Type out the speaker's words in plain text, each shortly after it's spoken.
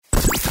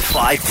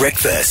5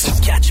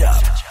 Breakfast. Catch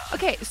up.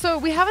 Okay, so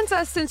we haven't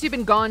Since You've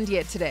Been Gone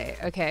yet today,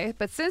 okay?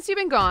 But since you've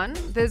been gone,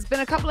 there's been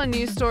a couple of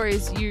news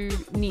stories you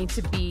need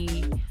to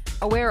be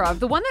aware of.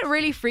 The one that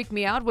really freaked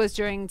me out was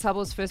during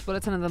Tabo's first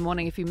bulletin in the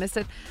morning, if you missed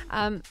it.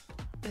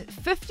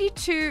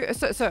 52,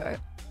 so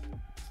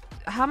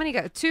how many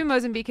guys? 2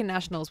 Mozambican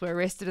nationals were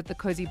arrested at the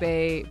Kosi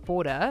Bay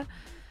border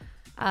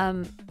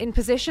in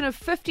possession of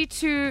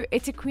 52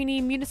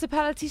 eThekwini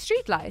municipality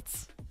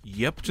streetlights.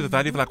 Yep, to the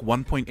value of like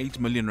 1.8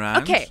 million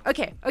rand. Okay.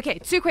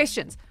 2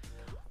 questions.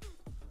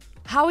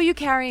 How are you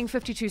carrying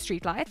 52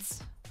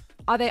 streetlights?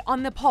 Are they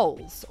on the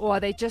poles or are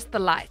they just the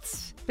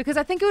lights? Because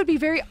I think it would be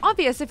very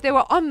obvious if they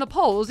were on the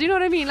poles. You know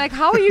what I mean? Like,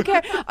 how are you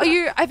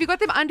have you got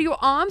them under your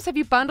arms? Have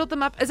you bundled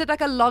them up? Is it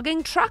like a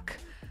logging truck?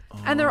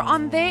 And they're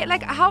on there?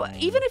 Like, how,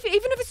 even if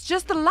it's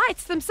just the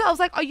lights themselves,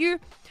 like, are you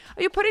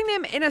putting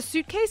them in a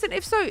suitcase? And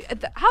if so,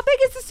 how big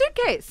is the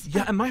suitcase?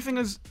 Yeah, and my thing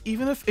is,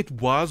 even if it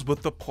was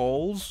with the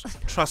poles,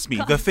 trust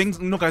me, the things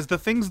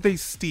they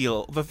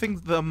steal,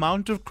 the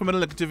amount of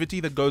criminal activity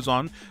that goes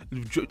on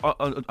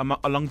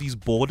along these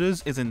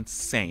borders is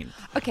insane.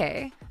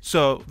 Okay.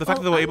 So the fact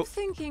that they were able... I'm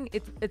thinking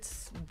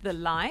it's the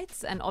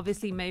lights and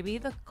obviously maybe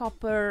the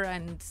copper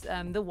and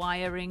the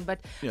wiring,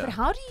 but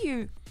how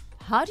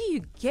do you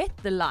get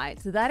the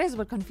lights? That is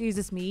what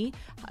confuses me.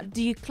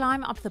 Do you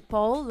climb up the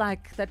pole?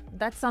 Like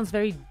that sounds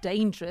very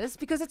dangerous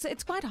because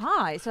it's quite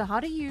high. So how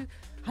do you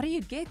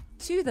get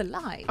to the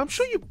light? I'm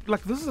sure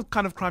this is the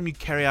kind of crime you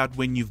carry out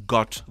when you've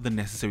got the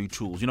necessary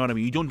tools. You know what I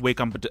mean? You don't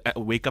wake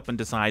up and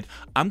decide,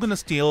 I'm going to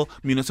steal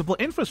municipal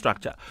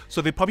infrastructure.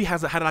 So they probably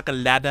had like a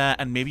ladder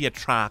and maybe a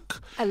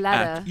truck. A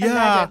ladder. A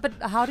ladder. But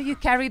how do you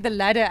carry the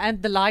ladder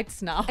and the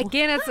lights now?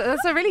 Again, it's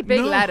a really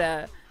big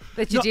ladder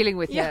that you're dealing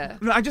with here.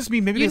 No, I just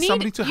mean maybe there's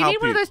somebody to help you. You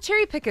need one of those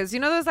cherry pickers. You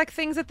know those like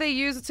things that they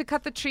use to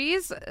cut the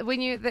trees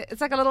it's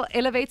like a little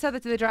elevator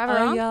that they drive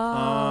around?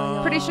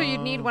 Yeah. Pretty sure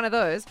you'd need one of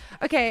those.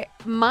 Okay,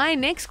 my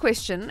next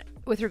question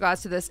with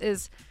regards to this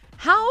is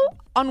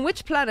on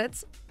which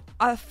planets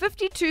are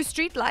 52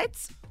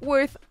 streetlights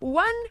worth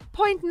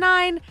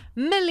 1.9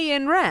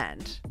 million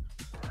rand?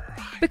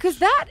 Because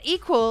that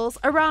equals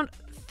around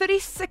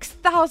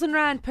 36,000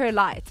 rand per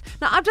light.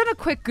 Now, I've done a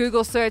quick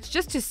Google search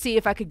just to see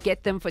if I could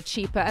get them for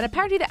cheaper, and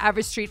apparently the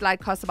average street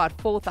light costs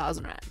about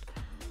 4,000 rand.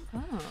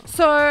 Oh.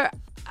 So,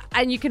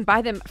 and you can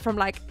buy them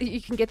from you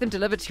can get them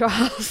delivered to your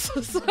house.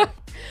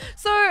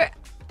 so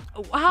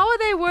how are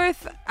they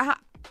worth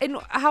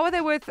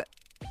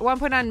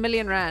 1.9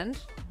 million rand?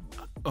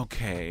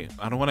 Okay,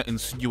 I don't want to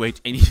insinuate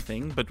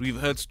anything, but we've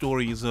heard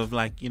stories of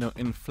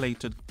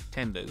inflated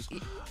tenders.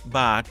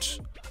 But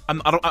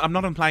I'm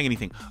not implying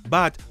anything.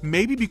 But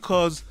maybe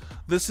because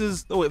this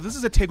is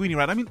eThekwini,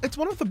 right? I mean, it's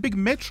one of the big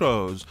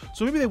metros,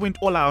 so maybe they went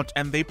all out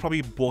and they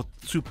probably bought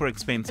super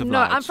expensive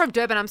lights. No, I'm from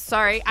Durban. I'm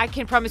sorry. I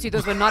can promise you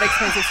those were not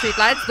expensive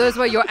streetlights. Those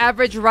were your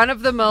average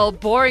run-of-the-mill,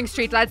 boring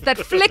streetlights that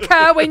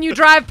flicker when you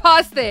drive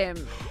past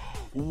them.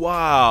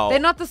 Wow. They're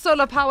not the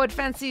solar-powered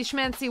fancy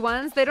schmancy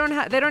ones. They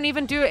don't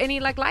even do any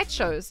light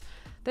shows.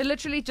 They're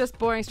literally just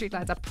boring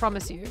streetlights, I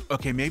promise you.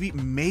 Okay,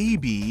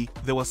 maybe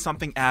there was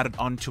something added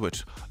onto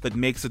it that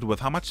makes it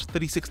worth how much?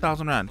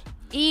 36,000 rand?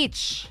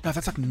 Each. Yeah,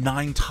 that's like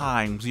 9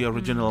 times the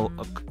original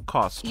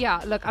cost.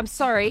 Yeah, look, I'm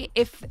sorry.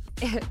 If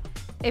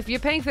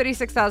you're paying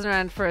 36,000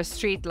 rand for a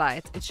street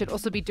light, it should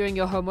also be doing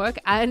your homework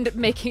and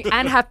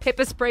have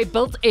pepper spray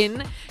built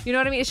in. You know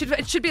what I mean?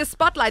 It should be a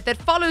spotlight that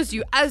follows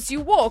you as you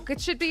walk. It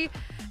should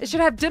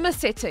have dimmer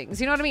settings.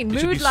 You know what I mean?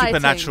 It should be lighting.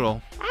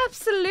 supernatural.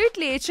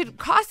 Absolutely. It should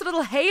cast a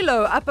little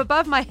halo up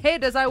above my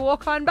head as I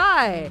walk on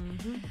by.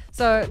 Mm-hmm.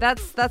 So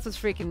that's what's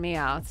freaking me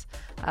out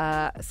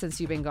since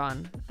you've been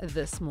gone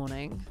this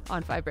morning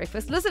on 5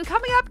 Breakfast. Listen,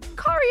 coming up,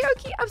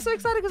 karaoke. I'm so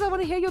excited because I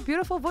want to hear your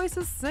beautiful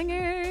voices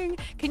singing.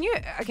 Can you?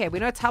 Okay, we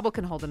know Tabo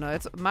can hold the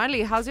notes.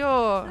 Marley, how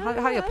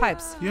are your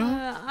pipes?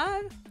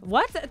 Yeah.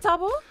 What,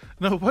 Tabo?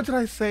 No, what did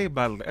I say,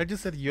 Marley? I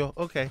just said yo.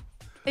 Okay.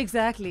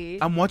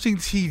 Exactly. I'm watching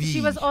TV.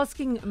 She was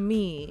asking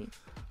me.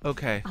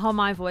 Okay. How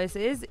my voice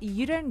is.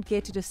 You don't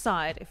get to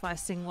decide if I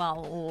sing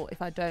well or if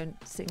I don't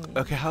sing.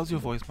 Okay, how's your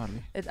voice,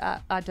 Marley?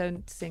 I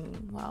don't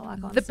sing well. I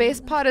can't. The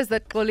best part is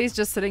that Xoli's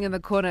just sitting in the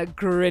corner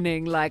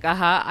grinning like,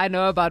 I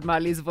know about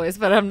Marley's voice,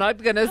 but I'm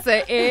not going to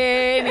say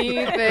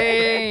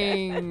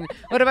anything.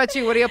 What about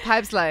you? What are your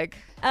pipes like?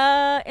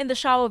 In the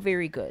shower,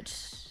 very good.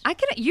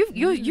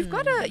 You've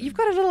got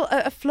a little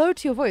a flow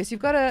to your voice.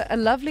 You've got a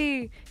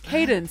lovely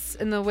cadence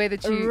in the way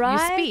that you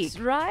speak.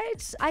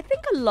 Right. I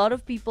think a lot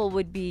of people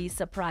would be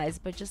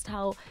surprised by just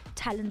how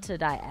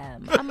talented I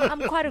am. I'm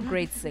quite a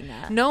great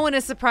singer. No one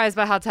is surprised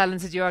by how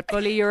talented you are,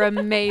 Xoli. You're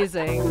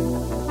amazing.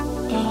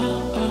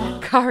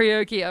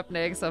 Karaoke up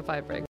next on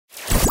 5 Break.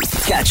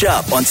 Catch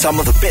up on some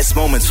of the best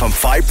moments from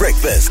 5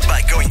 Breakfast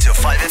by going to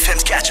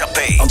 5FM's catch-up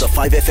page on the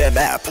 5FM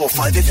app or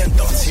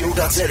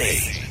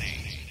 5FM.co.za.